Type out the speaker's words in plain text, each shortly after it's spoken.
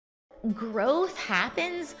growth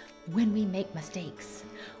happens when we make mistakes.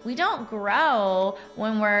 We don't grow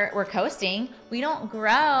when we're coasting. We don't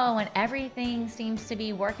grow when everything seems to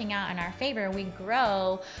be working out in our favor. We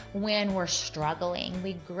grow when we're struggling.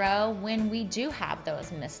 We grow when we do have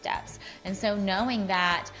those missteps. And so knowing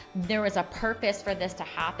that there was a purpose for this to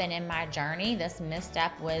happen in my journey, this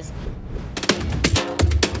misstep was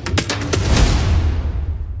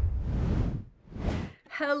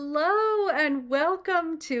Hello and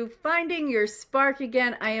welcome to Finding Your Spark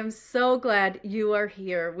Again. I am so glad you are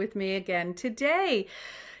here with me again today.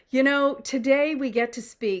 Today we get to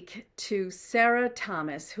speak to Sarah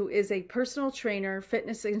Thomas, who is a personal trainer,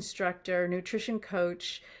 fitness instructor, nutrition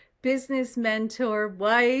coach, business mentor,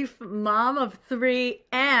 wife, mom of 3,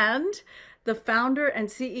 and the founder and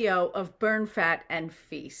CEO of Burn Fat and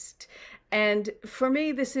Feast. And for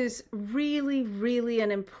me, this is really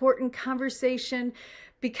an important conversation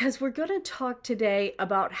because we're going to talk today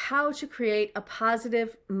about how to create a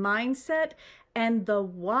positive mindset and the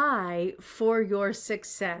why for your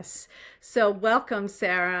success. So welcome,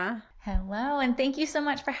 Sarah. Hello, and thank you so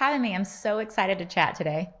much for having me. I'm so excited to chat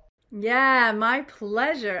today. Yeah, my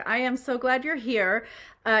pleasure. I am so glad you're here.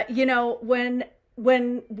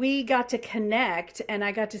 When we got to connect and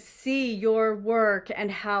I got to see your work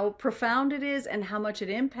and how profound it is and how much it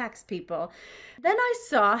impacts people, then I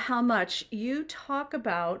saw how much you talk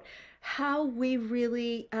about how we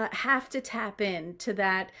really have to tap into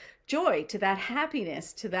that joy, to that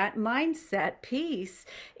happiness, to that mindset piece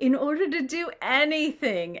in order to do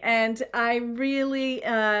anything. And I really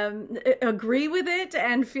agree with it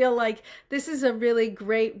and feel like this is a really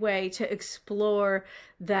great way to explore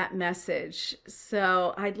that message.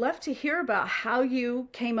 So I'd love to hear about how you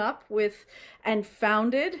came up with and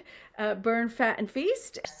founded Burn Fat and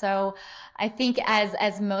Feast. So I think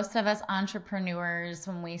as most of us entrepreneurs,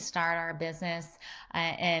 when we start our business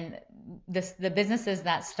and the businesses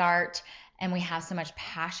that start and we have so much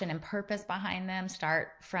passion and purpose behind them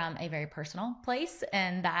start from a very personal place.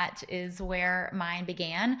 And that is where mine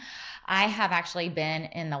began. I have actually been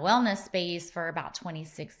in the wellness space for about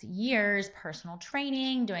 26 years, personal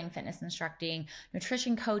training, doing fitness instructing,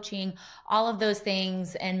 nutrition coaching, all of those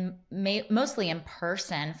things, and mostly in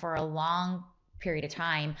person for a long period of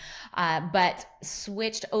time, but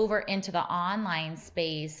switched over into the online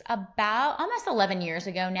space about almost 11 years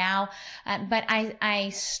ago now. But I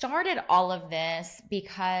started all of this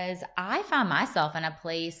because I found myself in a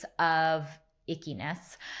place of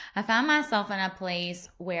ickiness. I found myself in a place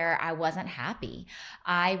where I wasn't happy.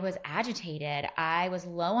 I was agitated. I was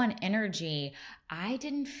low on energy. I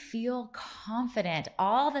didn't feel confident.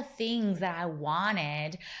 All the things that I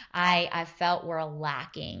wanted, I felt were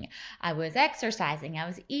lacking. I was exercising. I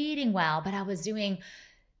was eating well, but I was doing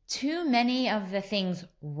too many of the things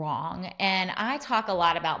wrong. And I talk a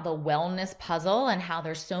lot about the wellness puzzle and how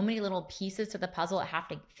there's so many little pieces to the puzzle that have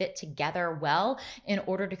to fit together well in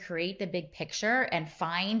order to create the big picture and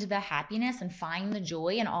find the happiness and find the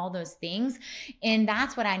joy and all those things. And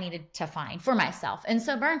that's what I needed to find for myself. And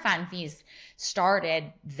so Burn Fat and Feast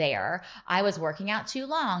started there. I was working out too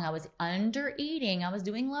long. I was under eating. I was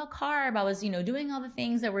doing low carb. I was, doing all the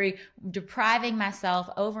things that were depriving myself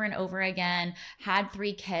over and over again, had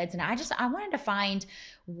 3 kids. And I wanted to find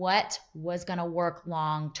what was going to work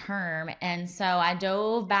long term. And so I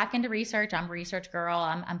dove back into research. I'm a research girl.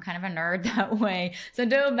 I'm kind of a nerd that way. So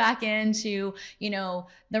dove back into,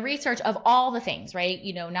 the research of all the things, right?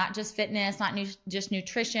 Not just fitness, not just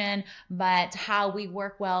nutrition, but how we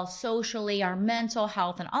work well socially, our mental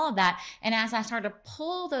health and all of that. And as I started to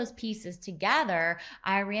pull those pieces together,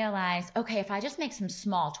 I realized, okay, if I just make some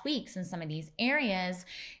small tweaks in some of these areas,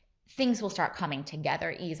 things will start coming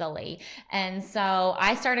together easily. And so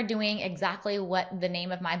I started doing exactly what the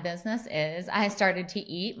name of my business is. I started to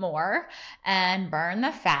eat more and burn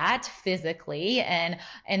the fat physically. And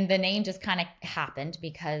the name just kind of happened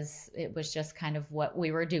because it was just kind of what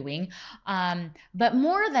we were doing. But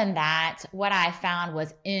more than that, what I found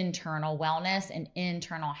was internal wellness and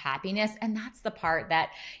internal happiness. And that's the part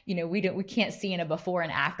that, we can't see in a before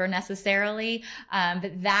and after necessarily.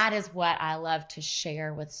 But that is what I love to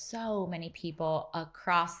share with so many people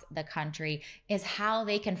across the country, is how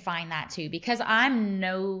they can find that too, because I'm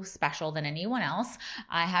no special than anyone else.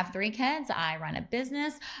 I have 3 kids. I run a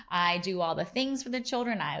business. I do all the things for the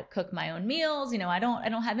children. I cook my own meals. I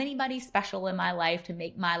don't have anybody special in my life to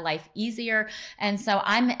make my life easier. And so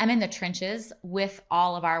I'm in the trenches with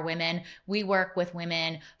all of our women. We work with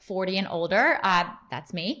women 40 and older.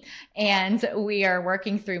 That's me. And we are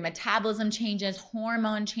working through metabolism changes,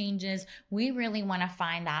 hormone changes. We really want to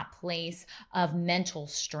find that that place of mental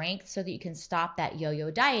strength so that you can stop that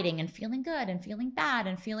yo-yo dieting and feeling good and feeling bad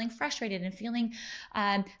and feeling frustrated and feeling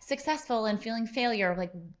successful and feeling failure.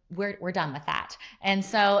 Like we're done with that. And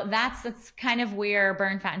so that's kind of where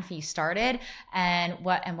Burn Fat and Feast started, and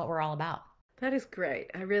what we're all about. That is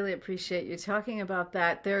great. I really appreciate you talking about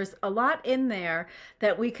that. There's a lot in there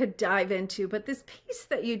that we could dive into, but this piece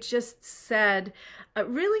that you just said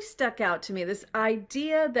really stuck out to me. This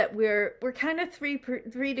idea that we're kind of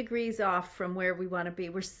three degrees off from where we want to be.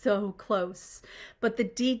 We're so close, but the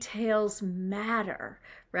details matter,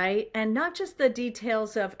 right? And not just the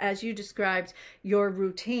details of, as you described, your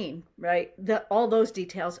routine, right? All those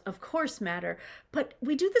details, of course, matter, but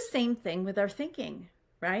we do the same thing with our thinking,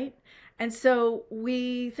 right? And so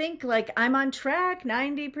we think like, I'm on track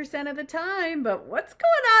 90% of the time, but what's going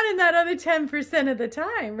on in that other 10% of the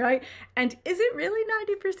time, right? And is it really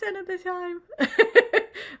 90% of the time?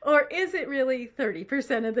 Or is it really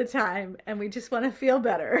 30% of the time and we just want to feel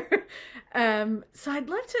better? So I'd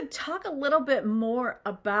love to talk a little bit more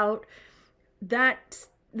about that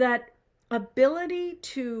ability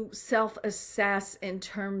to self-assess in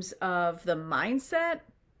terms of the mindset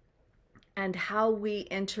and how we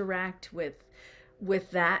interact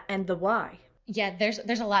with that and the why. Yeah, there's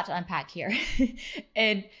a lot to unpack here.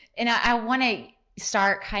 and I want to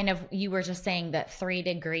start kind of, you were just saying that 3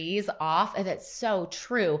 degrees off, and it's so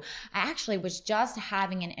true. I actually was just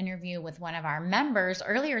having an interview with one of our members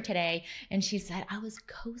earlier today, and she said, I was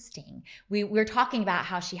coasting. We were talking about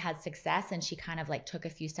how she had success and she kind of like took a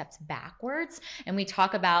few steps backwards. And we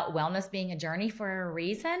talk about wellness being a journey for a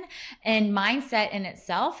reason, and mindset in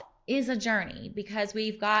itself is a journey, because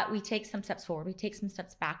we take some steps forward, we take some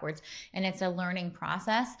steps backwards, and it's a learning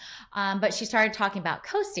process. But she started talking about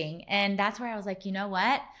coasting, and that's where I was like, you know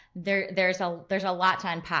what? There's a lot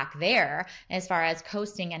to unpack there as far as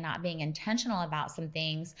coasting and not being intentional about some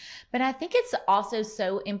things. But I think it's also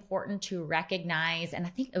so important to recognize, and I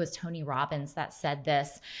think it was Tony Robbins that said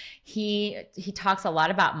this. He talks a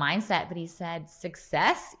lot about mindset, but he said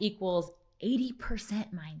success equals 80%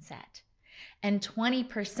 mindset and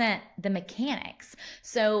 20% the mechanics.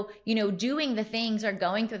 So, doing the things or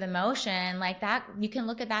going through the motion like that, you can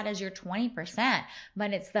look at that as your 20%,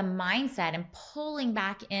 but it's the mindset and pulling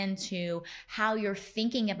back into how you're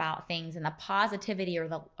thinking about things and the positivity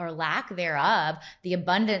or lack thereof, the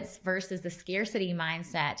abundance versus the scarcity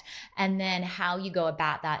mindset, and then how you go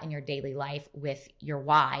about that in your daily life with your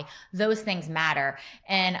why. Those things matter.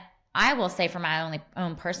 And I will say from my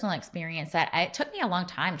own personal experience that it took me a long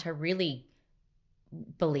time to really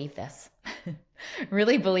believe this,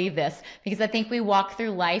 really believe this, because I think we walk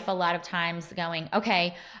through life a lot of times going,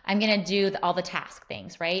 okay, I'm going to do all the task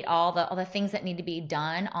things, right? All the things that need to be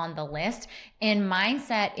done on the list. And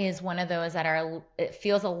mindset is one of those that it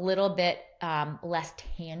feels a little bit less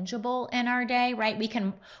tangible in our day, right? We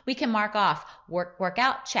can mark off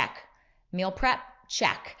workout, check, meal prep,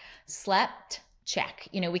 check, slept, check.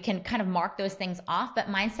 We can kind of mark those things off, but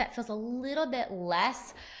mindset feels a little bit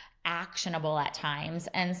less actionable at times.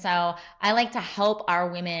 And so I like to help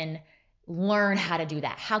our women learn how to do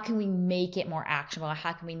that. How can we make it more actionable?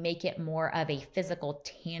 How can we make it more of a physical,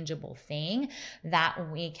 tangible thing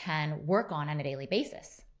that we can work on a daily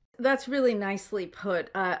basis? That's really nicely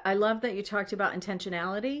put. I love that you talked about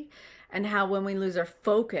intentionality and how when we lose our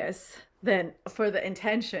focus, then for the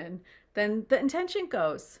intention, then the intention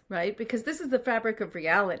goes, right? Because this is the fabric of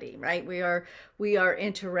reality, right? We are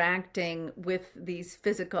interacting with these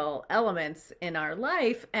physical elements in our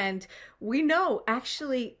life, and we know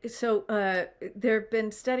actually, so there have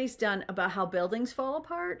been studies done about how buildings fall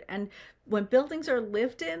apart, and when buildings are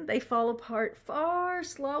lived in, they fall apart far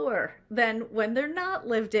slower than when they're not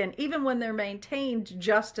lived in, even when they're maintained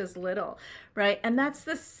just as little, right? And that's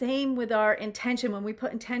the same with our intention. When we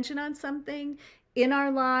put intention on something, in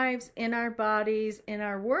our lives, in our bodies, in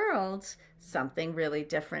our worlds, something really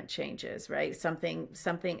different changes, right? Something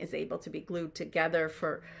is able to be glued together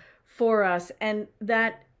for us. And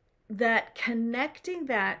that connecting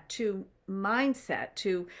that to mindset,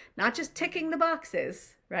 to not just ticking the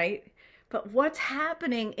boxes, right? But what's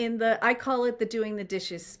happening I call it the doing the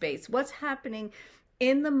dishes space. What's happening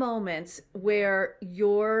in the moments where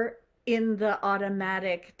you're in the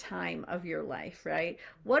automatic time of your life, right?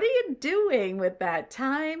 What are you doing with that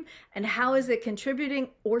time, and how is it contributing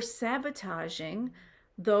or sabotaging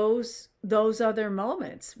those other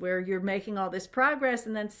moments where you're making all this progress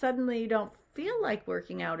and then suddenly you don't feel like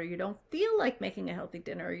working out, or you don't feel like making a healthy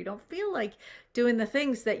dinner, or you don't feel like doing the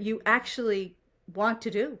things that you actually want to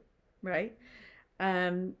do, right?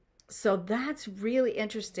 So that's really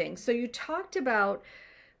interesting. So you talked about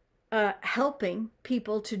helping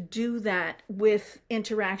people to do that with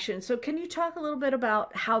interaction. So can you talk a little bit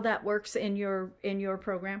about how that works in your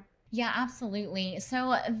program? Yeah, absolutely.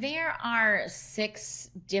 So there are 6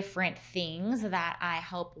 different things that I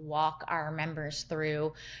help walk our members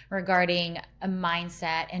through regarding a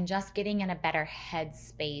mindset and just getting in a better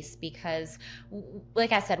headspace because,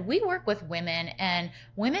 like I said, we work with women, and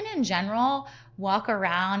women in general walk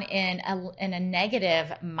around in a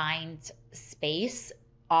negative mind space.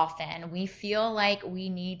 Often we feel like we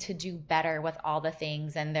need to do better with all the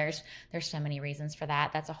things, and there's so many reasons for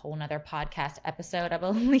that. That's a whole nother podcast episode, I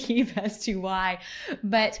believe, as to why.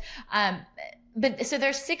 But so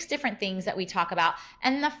there's 6 different things that we talk about,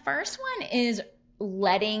 and the first one is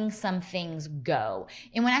letting some things go.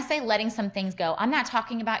 And when I say letting some things go, I'm not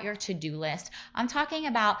talking about your to-do list. I'm talking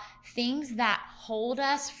about things that hold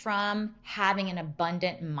us from having an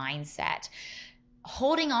abundant mindset,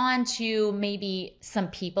 holding on to maybe some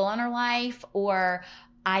people in our life or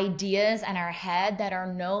ideas in our head that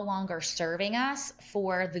are no longer serving us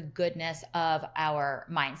for the goodness of our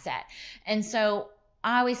mindset. And so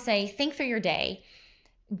I always say, think through your day.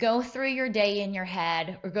 Go through your day in your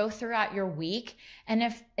head or go throughout your week. And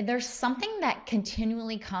if there's something that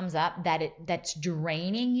continually comes up that's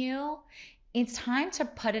draining you, it's time to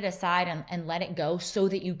put it aside and let it go so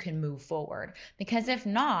that you can move forward. Because if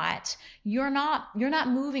not, you're not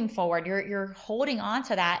moving forward. You're holding on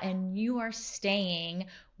to that, and you are staying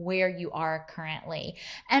where you are currently.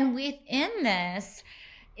 And within this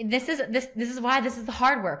is why this is the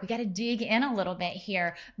hard work. We got to dig in a little bit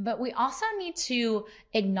here, but we also need to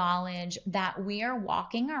acknowledge that we are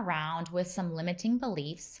walking around with some limiting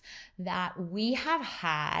beliefs that we have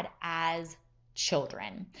had as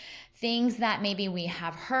children, things that maybe we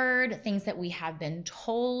have heard, things that we have been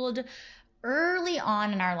told early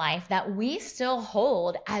on in our life that we still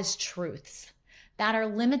hold as truths, that are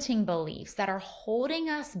limiting beliefs, that are holding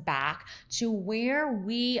us back to where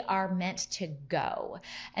we are meant to go.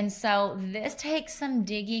 And so this takes some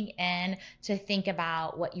digging in to think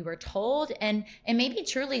about what you were told, and maybe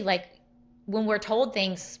truly, like, when we're told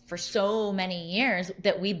things for so many years,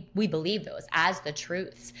 that we believe those as the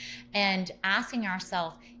truths, and asking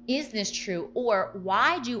ourselves, is this true? Or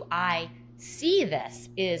why do I see this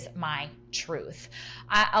is my truth?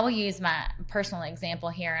 I will use my personal example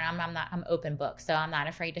here, and I'm open book, so I'm not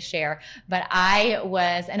afraid to share. But I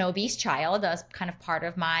was an obese child. That was kind of part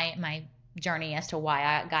of my journey as to why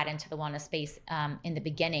I got into the wellness space in the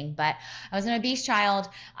beginning. But I was an obese child.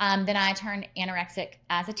 Then I turned anorexic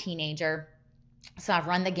as a teenager. So I've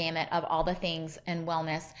run the gamut of all the things in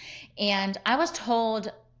wellness. And I was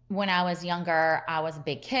told when I was younger, I was a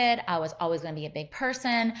big kid. I was always going to be a big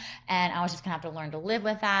person, and I was just going to have to learn to live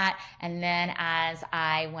with that. And then as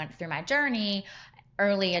I went through my journey,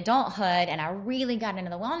 early adulthood, and I really got into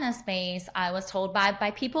the wellness space, I was told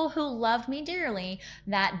by people who loved me dearly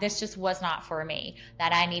that this just was not for me,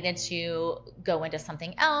 that I needed to go into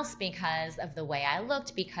something else because of the way I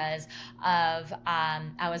looked, because of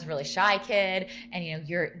I was a really shy kid, and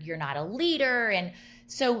you're not a leader. And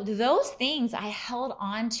so those things I held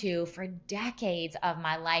on to for decades of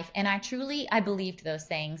my life, and I believed those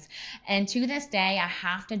things. And to this day, I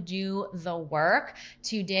have to do the work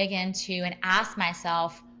to dig into and ask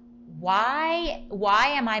myself, why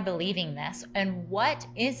am I believing this? And what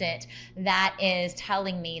is it that is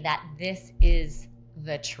telling me that this is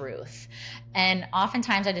the truth? And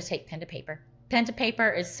oftentimes I just take pen to paper. Pen to paper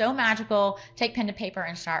is so magical. Take pen to paper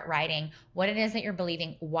and start writing what it is that you're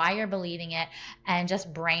believing, why you're believing it, and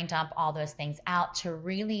just brain dump all those things out to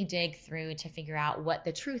really dig through to figure out what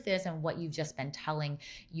the truth is and what you've just been telling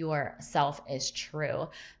yourself is true.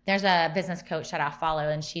 There's a business coach that I follow,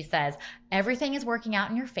 and she says, everything is working out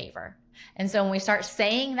in your favor. And so when we start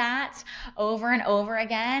saying that over and over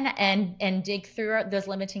again and dig through those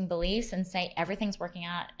limiting beliefs and say, everything's working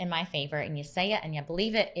out in my favor, and you say it and you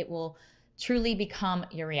believe it, it will truly become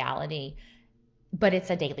your reality. But it's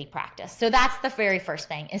a daily practice. So that's the very first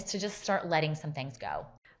thing, is to just start letting some things go.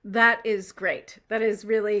 That is great. That is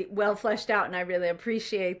really well fleshed out, and I really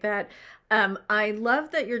appreciate that. I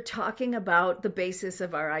love that you're talking about the basis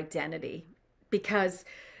of our identity, because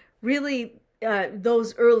really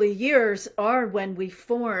those early years are when we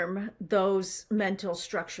form those mental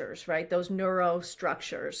structures, right? Those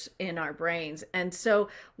neurostructures in our brains. And so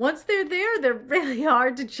once they're there, they're really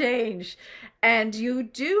hard to change. And you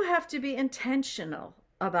do have to be intentional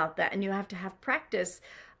about that. And you have to have practice,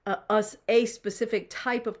 a specific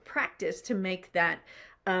type of practice to make that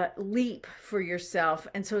leap for yourself.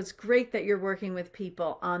 And so it's great that you're working with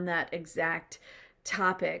people on that exact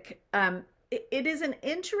topic. It is an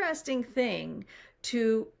interesting thing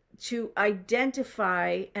to to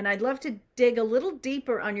identify, and I'd love to dig a little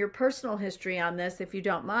deeper on your personal history on this, if you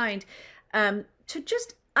don't mind, to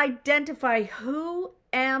just identify who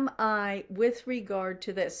am I with regard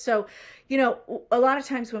to this. So, a lot of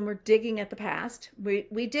times when we're digging at the past,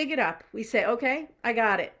 we dig it up. We say, okay, I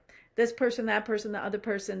got it. This person, that person, the other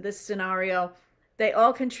person, this scenario, they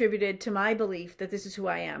all contributed to my belief that this is who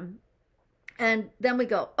I am. And then we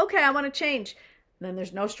go, okay, I want to change. Then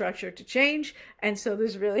there's no structure to change. And so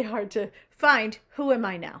there's really hard to find, who am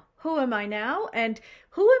I now? Who am I now? And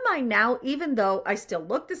who am I now, even though I still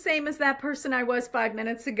look the same as that person I was 5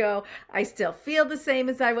 minutes ago? I still feel the same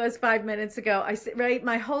as I was 5 minutes ago. Right?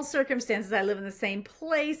 My whole circumstances, I live in the same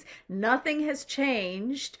place. Nothing has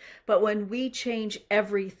changed. But when we change,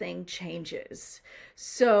 everything changes.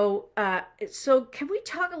 So can we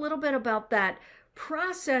talk a little bit about that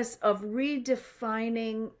process of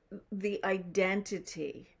redefining the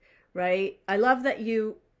identity, right? I love that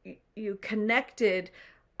you connected.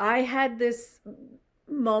 I had this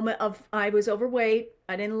moment of, I was overweight.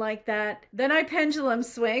 I didn't like that. Then I pendulum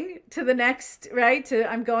swing to the next, right?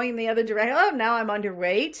 I'm going the other direction. Oh, now I'm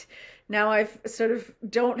underweight. Now I've sort of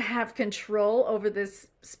don't have control over this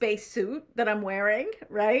space suit that I'm wearing,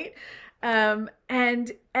 right? And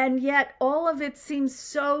yet all of it seems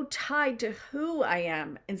so tied to who I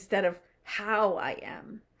am instead of how I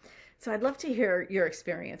am. So I'd love to hear your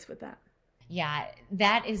experience with that. Yeah,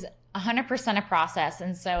 that is 100% a process.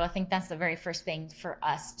 And so I think that's the very first thing for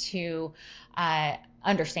us to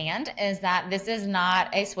understand, is that this is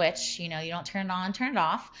not a switch. You don't turn it on, turn it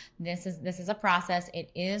off. This is a process.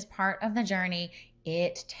 It is part of the journey.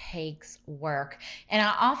 It takes work. And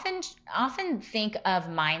I often think of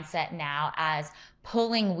mindset now as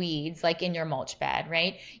pulling weeds, like in your mulch bed,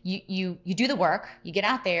 right? You do the work, you get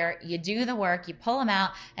out there, you do the work, you pull them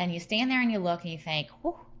out, and you stand there and you look and you think,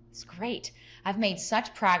 whew, it's great. I've made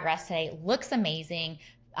such progress today. It looks amazing.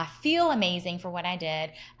 I feel amazing for what I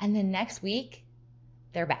did. And then next week,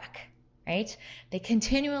 they're back, right? They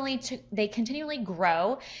continually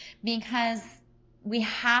grow, because we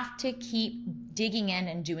have to keep digging in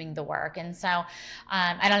and doing the work. And so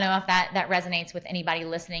I don't know if that resonates with anybody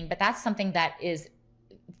listening, but that's something that is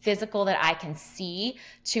physical that I can see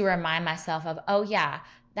to remind myself of, oh yeah,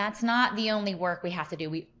 that's not the only work we have to do.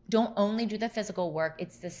 We don't only do the physical work.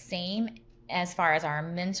 It's the same as far as our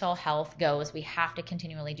mental health goes. We have to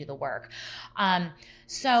continually do the work.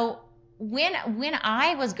 So when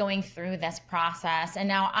I was going through this process, and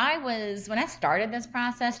now when I started this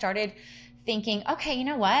process, started thinking, okay, you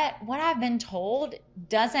know what I've been told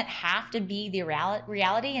doesn't have to be the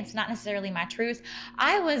reality. It's not necessarily my truth.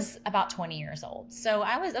 I was about 20 years old. So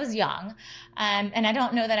I was young. And I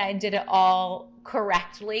don't know that I did it all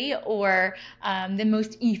correctly or the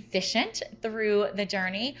most efficient through the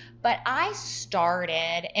journey, but I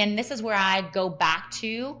started, and this is where I go back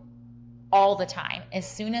to all the time. As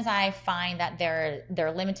soon as I find that there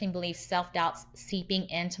are limiting beliefs, self-doubts seeping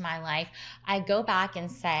into my life, I go back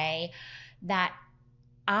and say that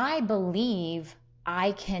I believe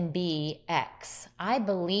I can be X. I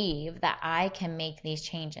believe that I can make these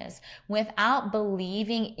changes. Without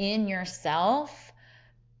believing in yourself,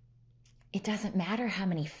 it doesn't matter how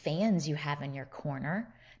many fans you have in your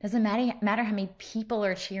corner. It doesn't matter how many people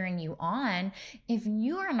are cheering you on. If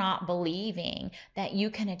you are not believing that you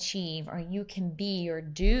can achieve or you can be or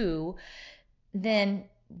do, then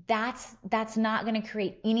that's not going to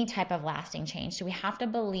create any type of lasting change. So we have to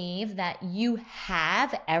believe that you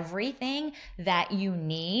have everything that you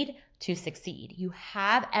need to succeed. You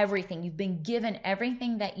have everything. You've been given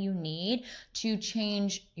everything that you need to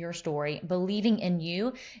change your story, believing in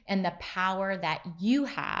you and the power that you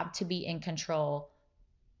have to be in control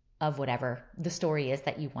of whatever the story is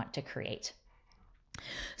that you want to create.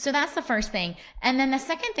 So that's the first thing. And then the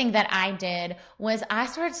second thing that I did was I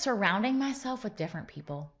started surrounding myself with different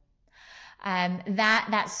people.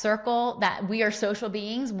 That circle, that we are social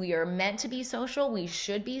beings, we are meant to be social, we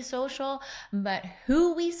should be social, but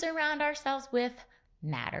who we surround ourselves with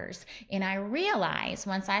matters. And I realized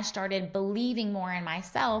once I started believing more in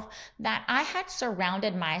myself that I had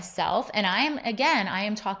surrounded myself, and I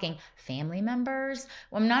am talking family members.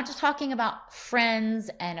 I'm not just talking about friends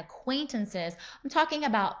and acquaintances. I'm talking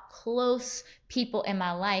about close people in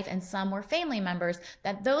my life, and some were family members,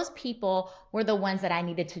 that those people were the ones that I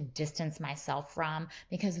needed to distance myself from,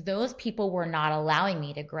 because those people were not allowing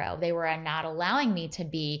me to grow. They were not allowing me to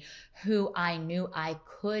be who I knew I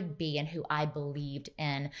could be and who I believed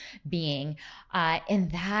in being. And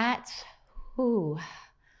that's a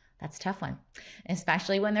tough one,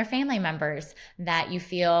 especially when they're family members that you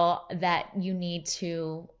feel that you need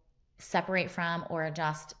to separate from or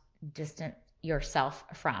just distance yourself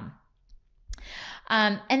from.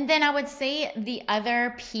 And then I would say the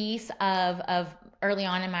other piece of early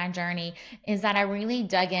on in my journey is that I really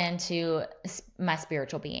dug into my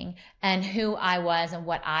spiritual being and who I was and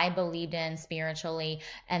what I believed in spiritually,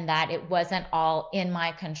 and that it wasn't all in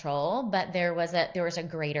my control, but there was a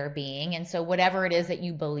greater being. And so whatever it is that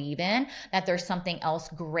you believe in, that there's something else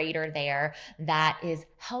greater there that is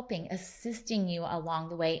helping, assisting you along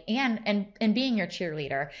the way, and being your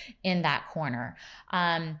cheerleader in that corner.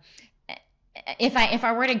 If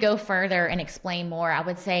I were to go further and explain more, I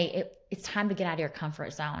would say it's time to get out of your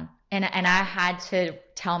comfort zone. And I had to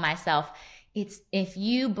tell myself, if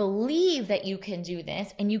you believe that you can do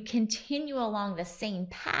this and you continue along the same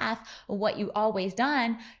path of what you always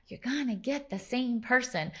done, you're gonna get the same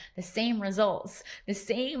person, the same results, the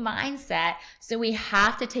same mindset. So we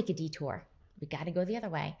have to take a detour. We got to go the other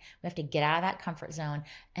way. We have to get out of that comfort zone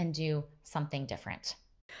and do something different.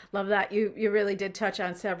 Love that. You really did touch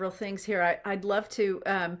on several things here. I'd love to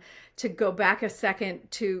go back a second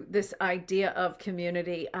to this idea of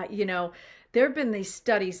community. There have been these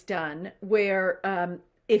studies done where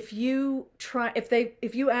if you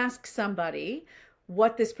ask somebody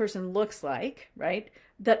what this person looks like, right?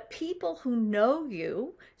 That people who know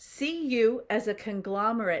you see you as a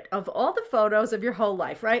conglomerate of all the photos of your whole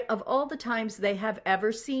life, right? Of all the times they have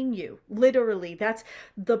ever seen you. Literally, that's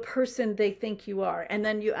the person they think you are. And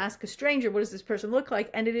then you ask a stranger, what does this person look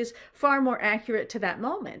like? And it is far more accurate to that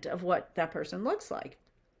moment of what that person looks like.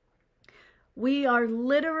 We are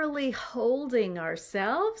literally holding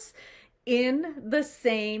ourselves in the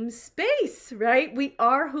same space, right? We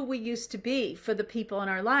are who we used to be for the people in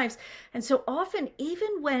our lives. And so often,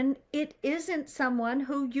 even when it isn't someone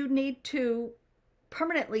who you need to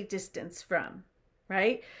permanently distance from,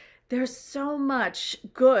 right? There's so much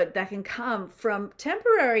good that can come from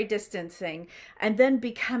temporary distancing and then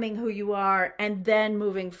becoming who you are and then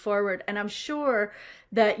moving forward. And I'm sure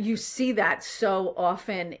that you see that so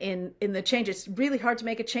often in the change. It's really hard to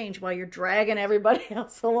make a change while you're dragging everybody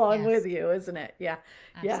else along with you, isn't it? Yeah.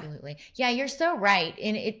 Absolutely. Yeah, you're so right.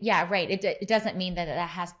 And it doesn't mean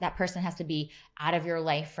that person has to be out of your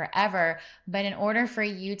life forever. But in order for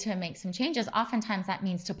you to make some changes, oftentimes that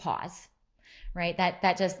means to pause. Right?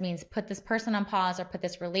 That just means put this person on pause or put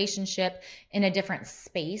this relationship in a different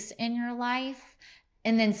space in your life,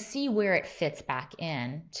 and then see where it fits back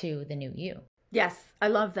in to the new you. Yes, I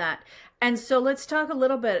love that. And so let's talk a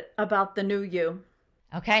little bit about the new you.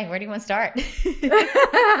 Okay, where do you want to start?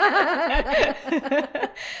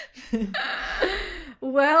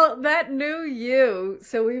 Well, that new you.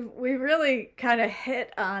 So we really kind of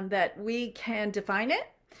hit on that. We can define it.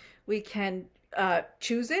 We can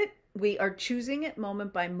choose it. We are choosing it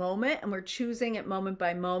moment by moment, and we're choosing it moment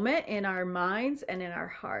by moment in our minds and in our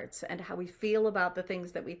hearts and how we feel about the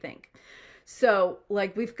things that we think. So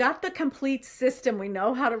like we've got the complete system. We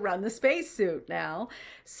know how to run the spacesuit now.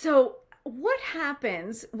 So what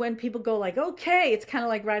happens when people go like, okay, it's kind of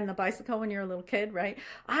like riding a bicycle when you're a little kid, right?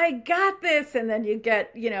 I got this. And then you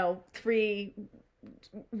get, 3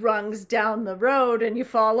 rungs down the road and you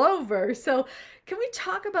fall over. So can we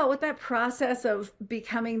talk about what that process of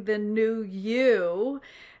becoming the new you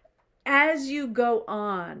as you go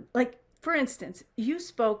on? Like, for instance, you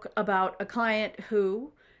spoke about a client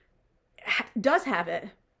who does have it.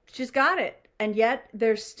 She's got it. And yet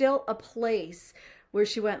there's still a place where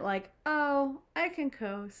she went like, oh, I can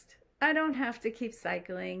coast. I don't have to keep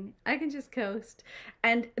cycling. I can just coast.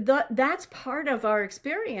 And that's part of our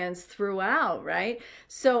experience throughout, right?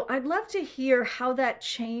 So I'd love to hear how that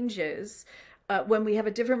changes when we have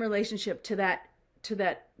a different relationship to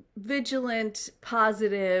that vigilant,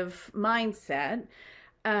 positive mindset,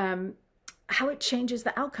 how it changes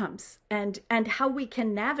the outcomes and how we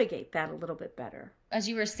can navigate that a little bit better. As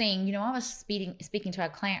you were saying, I was speaking to a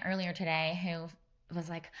client earlier today who was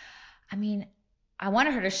like, I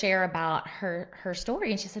wanted her to share about her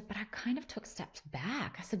story. And she said, but I kind of took steps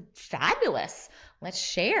back. I said, fabulous. Let's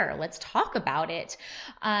share. Let's talk about it.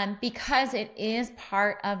 Because it is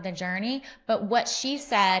part of the journey. But what she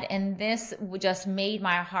said, and this just made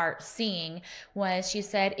my heart sing, was she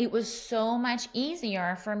said, it was so much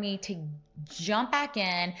easier for me to jump back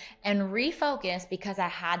in and refocus because I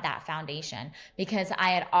had that foundation, because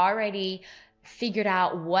I had already figured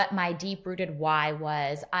out what my deep-rooted why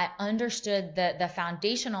was. I understood the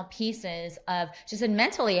foundational pieces of just, and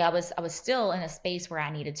mentally I was still in a space where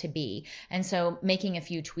I needed to be. And so making a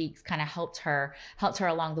few tweaks kind of helped her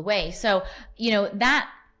along the way. So,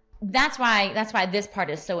 that's why this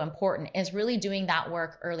part is so important, is really doing that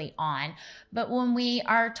work early on. But when we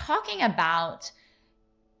are talking about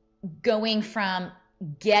going from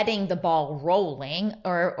getting the ball rolling,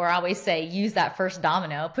 or I always say, use that first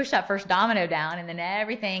domino, push that first domino down, and then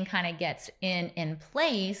everything kind of gets in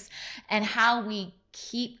place, and how we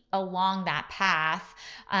keep along that path.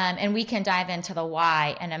 And we can dive into the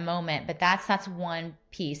why in a moment, but that's one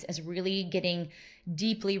piece, is really getting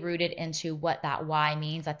deeply rooted into what that why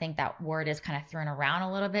means. I think that word is kind of thrown around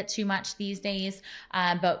a little bit too much these days,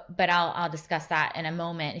 but I'll discuss that in a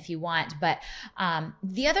moment if you want. But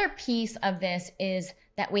the other piece of this is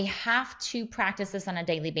that we have to practice this on a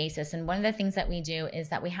daily basis. And one of the things that we do is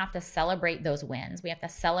that we have to celebrate those wins. We have to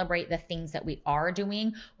celebrate the things that we are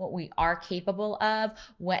doing, what we are capable of,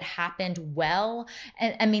 what happened well.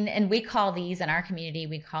 And I mean, and we call these in our community,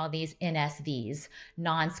 we call these NSVs,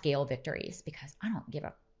 non-scale victories, because I don't give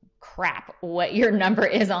a crap what your number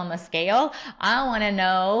is on the scale. I want to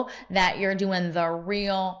know that you're doing the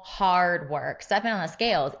real hard work. Stepping on the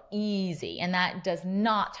scale is easy, and that does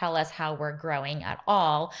not tell us how we're growing at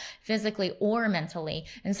all, physically or mentally.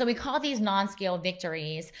 And so we call these non-scale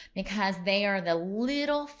victories because they are the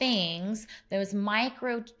little things, those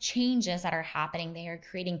micro changes that are happening. They are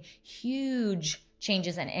creating huge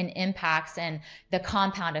changes and impacts, and the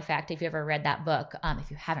compound effect. If you ever read that book,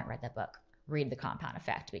 if you haven't read that book, read The Compound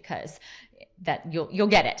Effect, because that you'll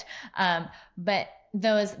get it. But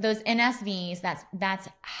those NSVs, that's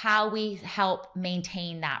how we help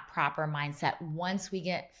maintain that proper mindset once we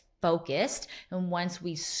get focused and once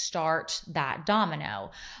we start that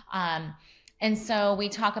domino. And so we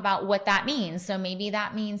talk about what that means. So maybe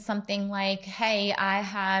that means something like, hey, I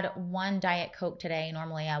had one Diet Coke today.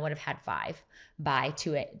 Normally I would have had 5 by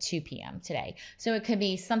 2 p.m. today. So it could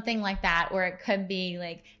be something like that, or it could be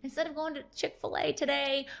like, instead of going to Chick-fil-A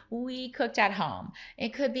today, we cooked at home. It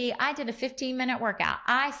could be, I did a 15-minute workout.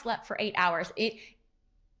 I slept for 8 hours.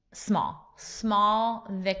 Small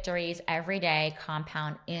victories every day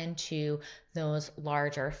compound into those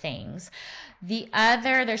larger things.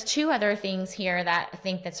 There's 2 other things here that I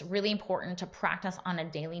think that's really important to practice on a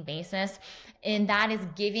daily basis, and that is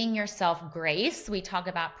giving yourself grace. We talk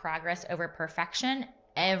about progress over perfection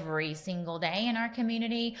every single day in our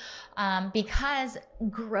community, because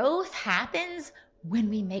growth happens when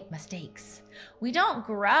we make mistakes. We don't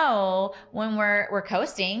grow when we're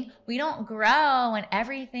coasting. We don't grow when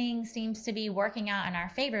everything seems to be working out in our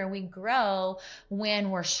favor. We grow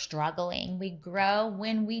when we're struggling. We grow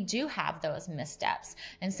when we do have those missteps.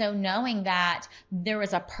 And so knowing that there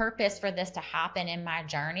was a purpose for this to happen in my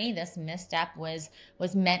journey, this misstep was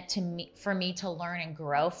meant for me to learn and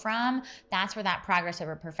grow from. That's where that progress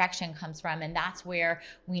over perfection comes from. And that's where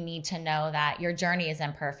we need to know that your journey is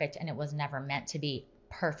imperfect and it was never meant to be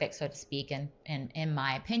perfect, so to speak. And in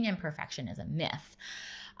my opinion, perfection is a myth.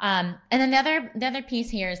 And then the other piece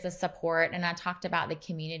here is the support. And I talked about the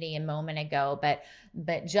community a moment ago,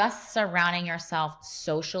 but just surrounding yourself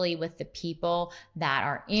socially with the people that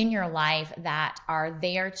are in your life that are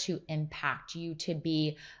there to impact you to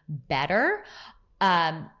be better,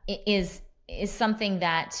 is something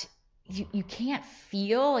that you can't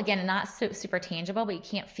feel, again, not super tangible, but you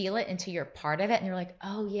can't feel it until you're part of it. And you're like,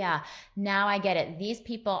 oh yeah, now I get it. These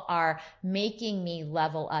people are making me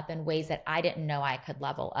level up in ways that I didn't know I could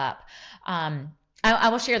level up. I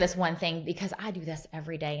will share this one thing because I do this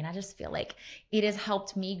every day, and I just feel like it has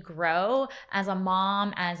helped me grow as a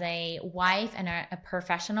mom, as a wife, and a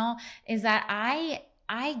professional, is that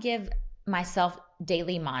I give myself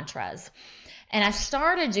daily mantras. And I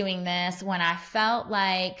started doing this when I felt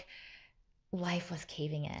like life was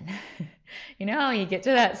caving in. You get to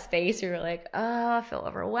that space where you're like, oh, I feel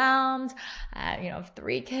overwhelmed. I have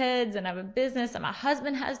 3 kids and I have a business, and my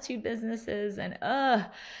husband has 2 businesses, and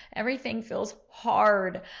everything feels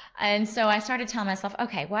hard. And so I started telling myself,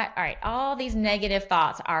 okay, all right, all these negative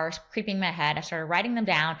thoughts are creeping my head. I started writing them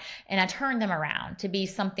down, and I turned them around to be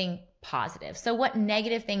something positive. So what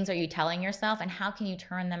negative things are you telling yourself, and how can you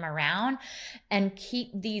turn them around and keep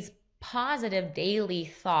these positive daily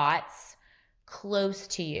thoughts close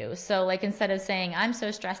to you? So like, instead of saying I'm so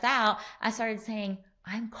stressed out, I started saying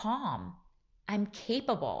I'm calm. I'm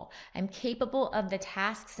capable. I'm capable of the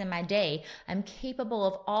tasks in my day. I'm capable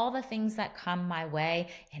of all the things that come my way,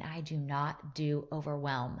 and I do not do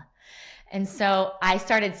overwhelm. And so I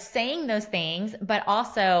started saying those things, but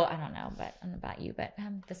also, I don't know about you, but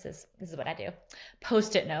this is what I do.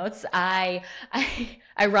 Post-it notes. I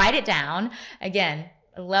write it down. Again,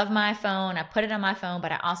 I love my phone. I put it on my phone,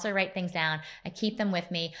 but I also write things down. I keep them with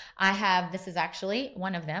me. This is actually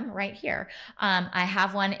one of them right here. I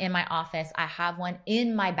have one in my office. I have one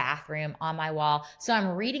in my bathroom on my wall. So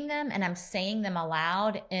I'm reading them and I'm saying them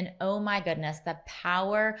aloud. And oh my goodness, the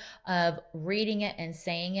power of reading it and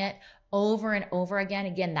saying it over and over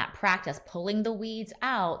again, that practice, pulling the weeds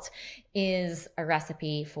out, is a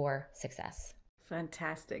recipe for success.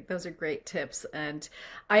 Fantastic. Those are great tips. And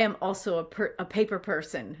I am also a paper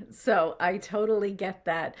person, so I totally get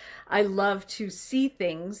that. I love to see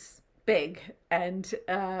things big, and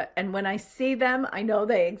when I see them, I know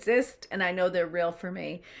they exist and I know they're real for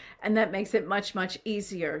me. And that makes it much, much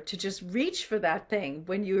easier to just reach for that thing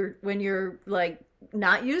when you're like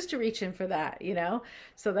not used to reaching for that, you know?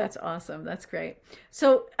 So that's awesome. That's great.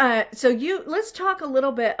 So let's talk a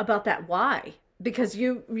little bit about that why, because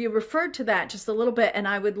you referred to that just a little bit, and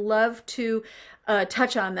I would love to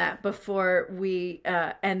touch on that before we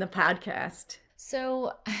end the podcast.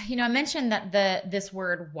 So, I mentioned that this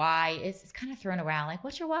word why is kind of thrown around, like,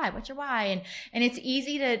 what's your why? What's your why? And it's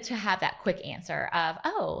easy to have that quick answer of,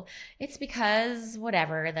 oh, it's because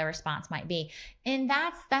whatever the response might be. And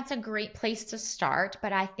that's a great place to start,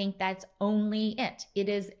 but I think that's only it. It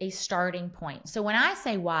is a starting point. So when I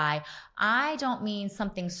say why, I don't mean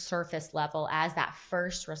something surface level as that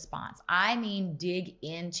first response. I mean dig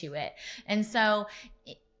into it. And so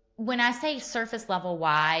when I say surface level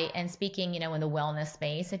why, and speaking, in the wellness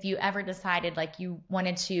space, if you ever decided like you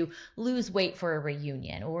wanted to lose weight for a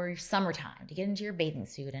reunion or summertime to get into your bathing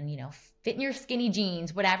suit and, fit in your skinny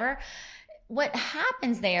jeans, whatever, what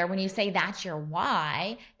happens there when you say that's your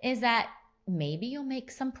why is that maybe you'll make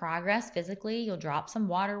some progress physically, you'll drop some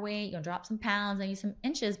water weight, you'll drop some pounds, maybe some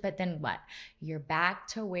inches, but then what? You're back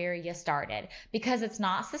to where you started because it's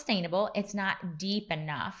not sustainable. It's not deep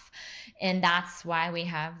enough. And that's why we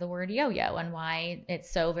have the word yo-yo and why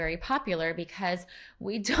it's so very popular, because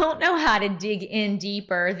we don't know how to dig in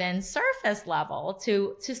deeper than surface level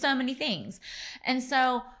to so many things. And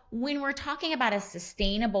so when we're talking about a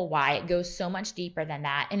sustainable why, it goes so much deeper than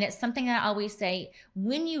that. And it's something that I always say,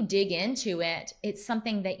 when you dig into it, it's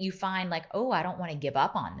something that you find like, oh, I don't want to give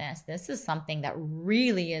up on this. This is something that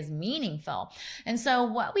really is meaningful. And so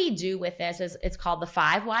what we do with this is it's called the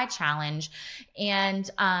 5 Why Challenge.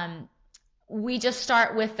 And we just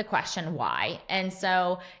start with the question why. And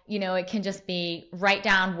so, it can just be write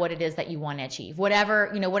down what it is that you want to achieve,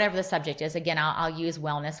 whatever the subject is. Again, I'll use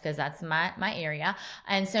wellness because that's my area.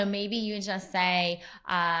 And so maybe you just say,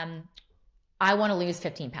 I want to lose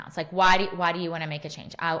 15 pounds. Like, why do you want to make a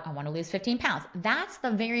change? I want to lose 15 pounds. That's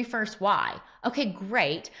the very first why. Okay,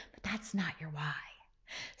 great. But that's not your why.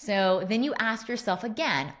 So then you ask yourself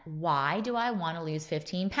again, why do I want to lose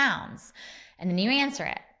 15 pounds? And then you answer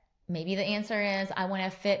it. Maybe the answer is, I want to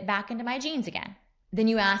fit back into my jeans again. Then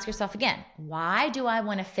you ask yourself again, why do I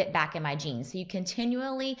want to fit back in my jeans? So you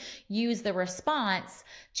continually use the response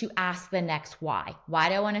to ask the next why. Why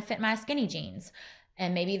do I want to fit my skinny jeans?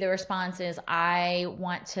 And maybe the response is, I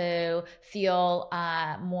want to feel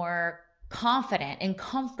more confident and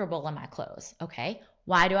comfortable in my clothes. Okay,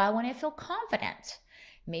 why do I want to feel confident?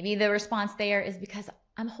 Maybe the response there is because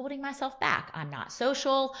I'm holding myself back. I'm not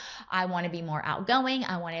social. I want to be more outgoing.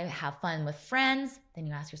 I want to have fun with friends. Then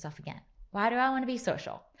you ask yourself again, why do I want to be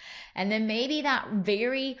social? And then maybe that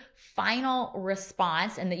very final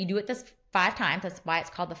response, and that you do it this 5 times, that's why it's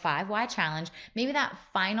called the 5 Why Challenge. Maybe that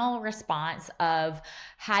final response of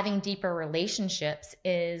having deeper relationships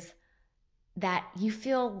is that you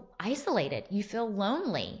feel isolated, you feel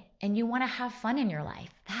lonely, and you want to have fun in your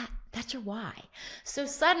life. That's your why. So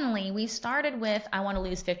suddenly we started with, I want to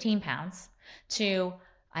lose 15 pounds, to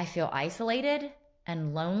I feel isolated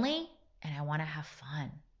and lonely and I want to have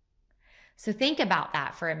fun. So think about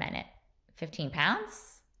that for a minute. 15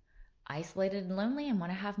 pounds, isolated and lonely, and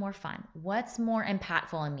want to have more fun. What's more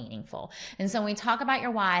impactful and meaningful? And so when we talk about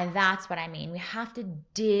your why, that's what I mean. We have to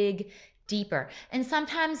dig deeper. And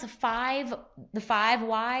sometimes the 5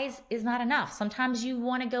 whys is not enough. Sometimes you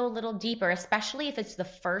want to go a little deeper, especially if it's the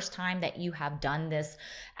first time that you have done this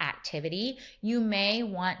activity. You may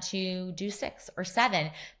want to do 6 or 7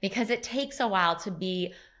 because it takes a while to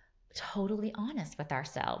be totally honest with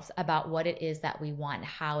ourselves about what it is that we want,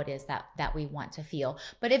 how it is that we want to feel.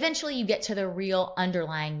 But eventually you get to the real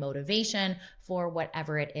underlying motivation for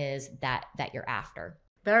whatever it is that you're after.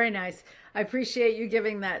 Very nice. I appreciate you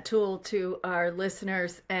giving that tool to our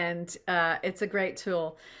listeners, and it's a great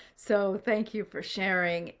tool. So thank you for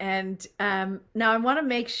sharing. And now I want to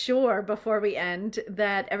make sure before we end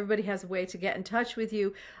that everybody has a way to get in touch with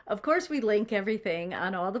you. Of course, we link everything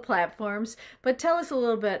on all the platforms, but tell us a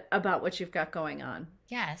little bit about what you've got going on.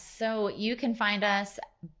 Yes. So you can find us,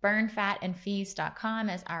 burnfatandfeast.com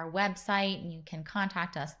is our website. You can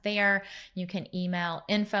contact us there. You can email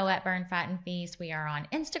info@burnfatandfeast. We are on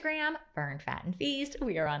Instagram, burnfatandfeast.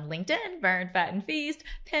 We are on LinkedIn, burnfatandfeast,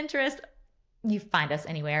 Pinterest, You find us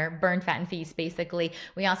anywhere. Burn, Fat, and Feast, basically.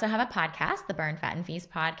 We also have a podcast, the Burn, Fat, and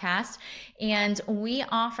Feast podcast, and we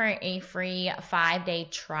offer a free 5-day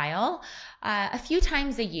trial a few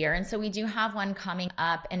times a year. And so we do have one coming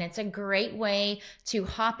up, and it's a great way to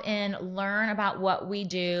hop in, learn about what we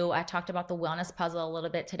do. I talked about the wellness puzzle a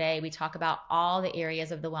little bit today. We talk about all the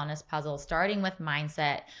areas of the wellness puzzle, starting with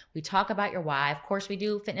mindset. We talk about your why. Of course, we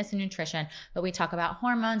do fitness and nutrition, but we talk about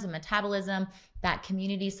hormones and metabolism, that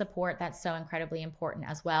community support that's so incredibly important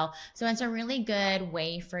as well. So it's a really good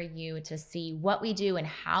way for you to see what we do and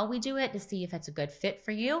how we do it, to see if it's a good fit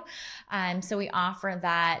for you. So we offer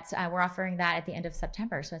that. We're offering that at the end of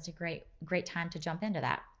September. So it's a great time to jump into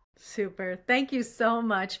that. Super. Thank you so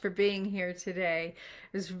much for being here today.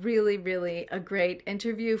 It was really, really a great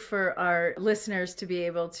interview for our listeners to be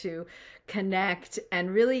able to connect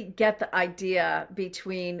and really get the idea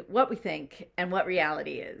between what we think and what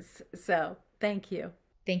reality is. So thank you.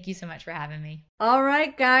 Thank you so much for having me. All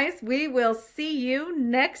right, guys, we will see you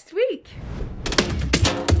next week.